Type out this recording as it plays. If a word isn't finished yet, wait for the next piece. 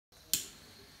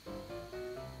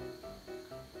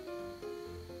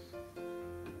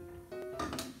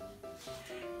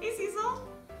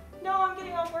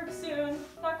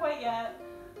not quite yet.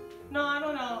 No, I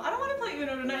don't know. I don't want to play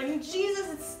Uno tonight. And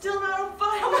Jesus, it's still not on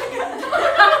fire. Oh my god.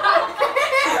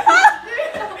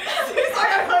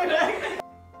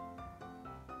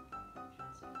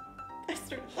 I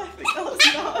started laughing. That was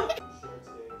not.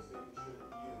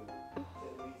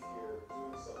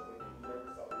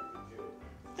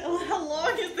 How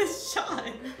long is this shot?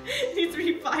 It needs to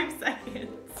be 5 seconds.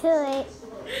 Too late.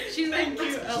 She's thank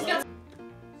you. Ella.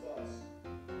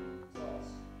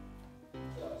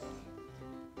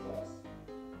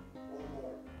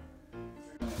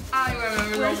 I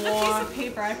remember Where's the piece of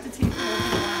paper? I have to tape it over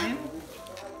the line.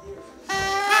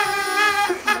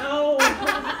 No.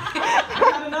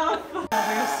 Not enough.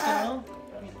 Still.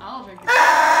 I'll drink it.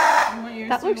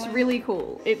 That looks really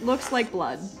cool. It looks like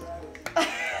blood.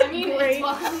 I mean, Great. it's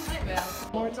welcome to night mail.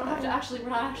 We're not actually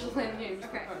playing games.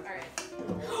 Okay, alright.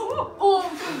 Oh!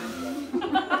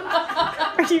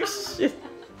 Are you shit?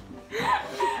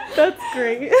 That's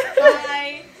great.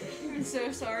 I'm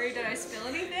so sorry. Did I spill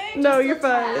anything? No, you're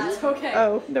fine. It's okay.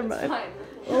 Oh, never mind. Fine.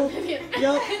 Oh,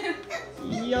 yup.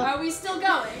 Yup. Are we still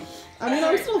going? I mean,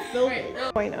 I'm still filming.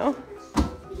 I know.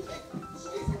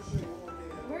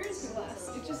 Where is the glass?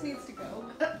 It just needs to go.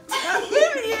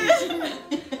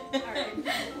 Alright.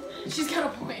 She's got a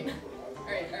point.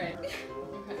 Alright. Okay.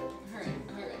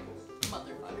 Alright.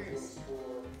 Motherfuckers.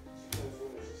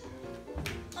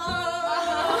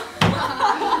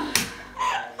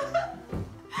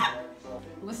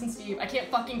 Listen, Steve, I can't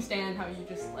fucking stand how you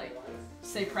just, like,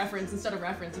 say preference instead of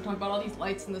reference and talk about all these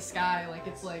lights in the sky, like,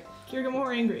 it's like... You're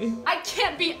more angry. I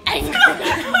can't be angry!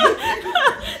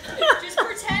 Just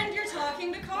pretend you're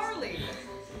talking to Carly.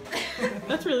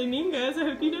 That's really mean, guys. I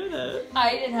hope you know that.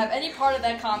 I didn't have any part of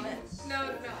that comment.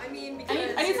 No, I mean,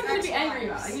 because I need something to be angry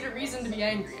about. I need a reason to be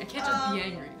angry. I can't just be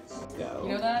angry. Go. You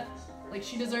know that? Like,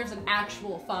 she deserves an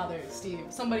actual father, Steve.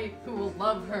 Somebody who will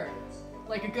love her.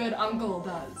 Like a good uncle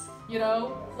does. You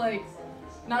know? Like,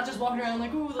 not just walking around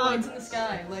like, ooh, the lights in the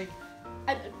sky. Like,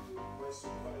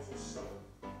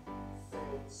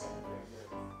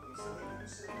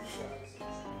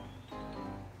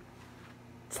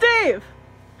 Steve!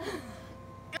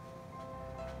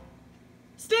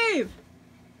 Steve!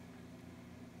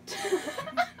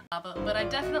 But I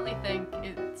definitely think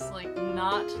it's, like,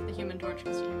 not the Human Torch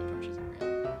because the Human Torch isn't real.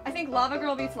 I think Lava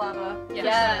Girl beats Lava.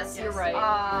 Yes, you're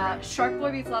right. Shark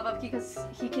Boy beats Lava because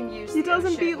he can use He the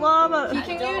doesn't ocean. beat lava. He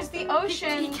can use the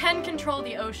ocean. He can control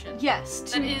the ocean. Yes,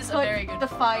 to That is a put very good the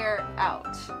fire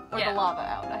out. Or Yeah. the lava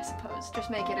out, I suppose. Just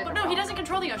make it in But a no, he rock. doesn't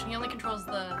control the ocean. He only controls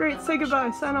the... Great, the say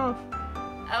goodbye. Sign off.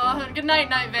 Oh, good night,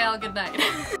 Night Vale. Good night.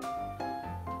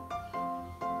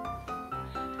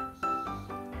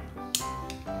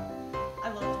 I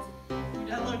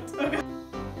looked. Okay.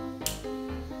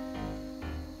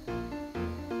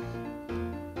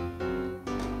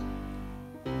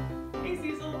 Hey,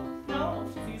 Cecil. No,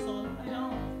 Cecil. I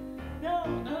don't. No,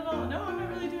 I'm not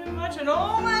really doing much. And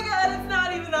oh my god, it's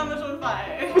not even that much on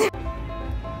fire.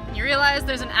 You realize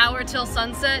there's an hour till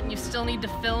sunset and you still need to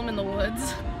film in the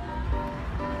woods?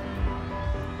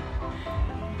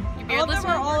 You beardless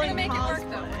one? all We're in gonna make it work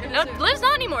cosplay. though. No, Liv's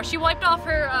not anymore. She wiped off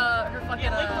her fucking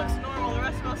Yeah, Link looks normal. The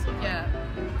rest of us look yeah.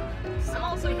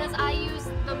 because I use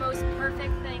the most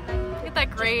perfect thing that you Look at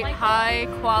that great high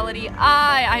quality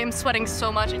eye. I am sweating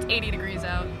so much. It's 80 degrees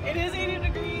out. It is 80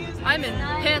 degrees. I'm in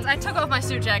pants. I took off my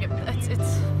suit jacket.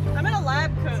 It's I'm in a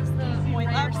lab coat. White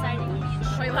lab coat.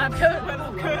 white lab coat. White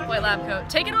lab coat. White lab coat.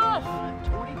 Take it off.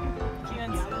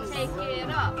 take it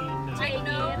up. Take it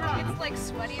up. It's like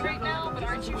sweaty right now, but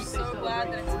aren't you so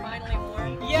glad that it's finally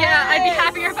warm? Yes. Yeah, I'd be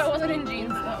happier if I wasn't in jeans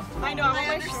though. I know. I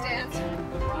understand.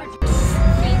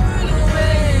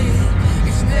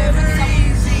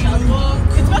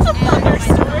 It's about to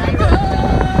thunderstorm.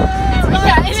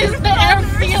 Yeah, it is. The air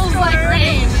feels like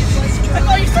rain. I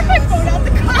thought you took my phone out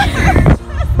the car.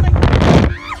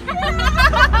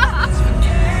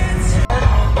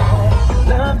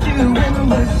 Loved you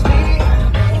endlessly.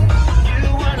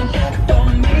 You weren't there for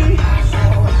me.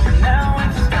 Now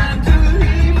it's time to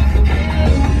leave.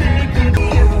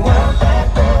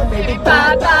 Baby,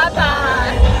 bye, bye,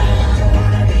 bye.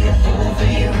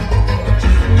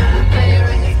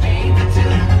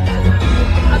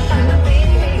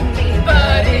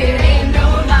 But it ain't no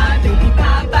lie, baby,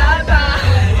 bye, bye, bye.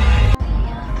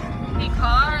 Hey,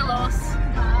 Carlos.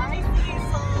 Hi,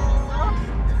 Cecil.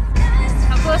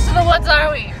 How close to the woods are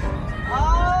we?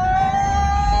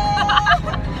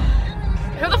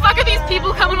 Who the fuck are these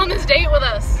people coming on this date with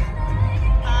us?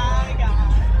 My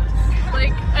God.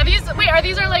 Like, are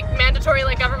these like mandatory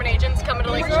like government agents coming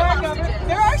to like There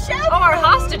are shadows. Oh, our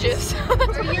hostages.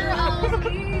 Your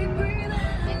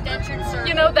indentured servants.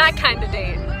 You know, that kind of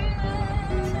date.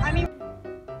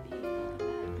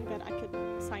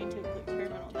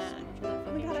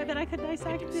 I bet I could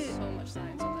dissect There's it. so much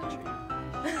science on that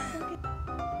tree.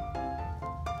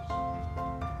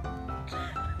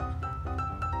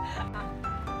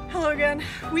 Hello again.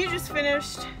 We just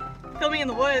finished filming in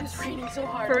the woods It's raining so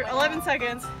hard. for oh my 11 God.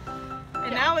 seconds,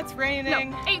 and now it's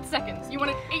raining. No, 8 seconds. You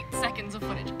wanted 8 seconds of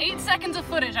footage. 8 seconds of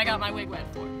footage I got my wig wet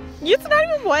for. It's not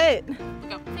even wet.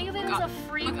 Look up. Think of it Look as up. a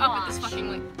free Look wash. up at this fucking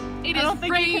link. It I is don't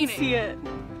think raining. you can see it.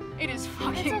 It is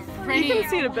fucking free- raining. You can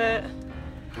see it a bit.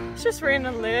 It's just raining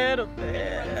a little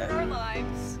bit. For our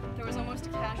lives, there was almost a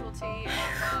casualty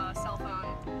of cell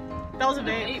phone. That was a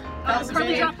vape. That was a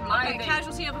vape. Okay,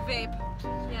 casualty of a vape.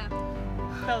 Yeah.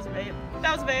 That was a vape.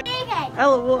 That was a vape.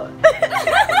 Ella, what?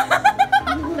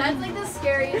 That's like the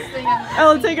scariest thing I've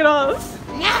Ella, take it off.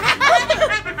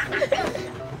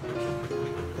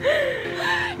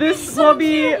 This will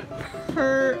be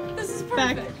perfecto. This is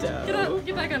perfect.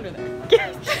 Get back under there.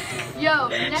 Yo,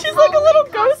 next She's like a little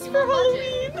Halloween ghost costume for on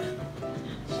budget. Halloween.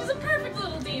 She's a perfect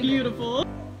little demon. Beautiful.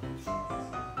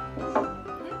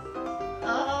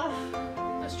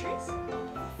 Those trees?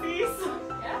 Peace.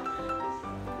 Yeah.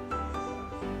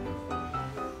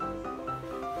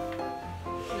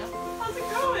 How's it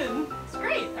going? It's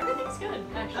great. Everything's good,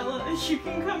 actually. Ella, you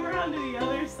can come around to the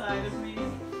other side of me.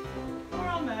 Or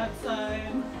on that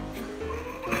side.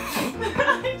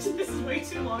 This is way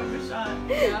too long of a shot.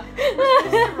 Yeah. We're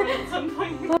supposed to run at some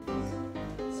point.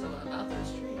 So about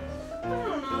those trees. I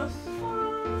don't know. Some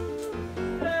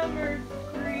of them are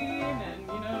green, and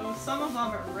you know, some of them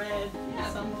are red. Yeah.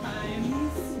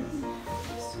 Sometimes.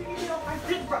 Sweetie, oh, I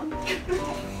did run.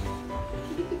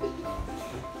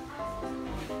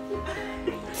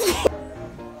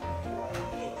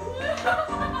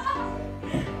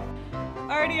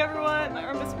 Alrighty, everyone. My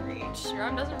arm doesn't reach. Your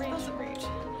arm doesn't reach.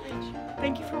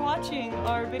 Thank you for watching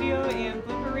our video and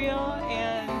blooper reel,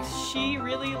 and she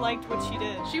really liked what she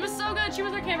did. She was so good. She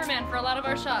was our cameraman for a lot of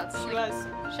our shots. She was.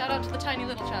 Shout out to the tiny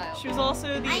little child. She was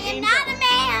also the I am angel. not a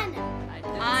man! I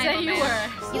didn't I'm say a you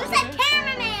man. were. You said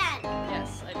cameraman!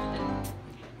 Yes, I did.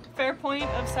 Fair point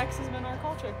of sexism in our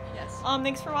culture. Yes.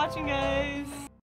 Thanks for watching, guys.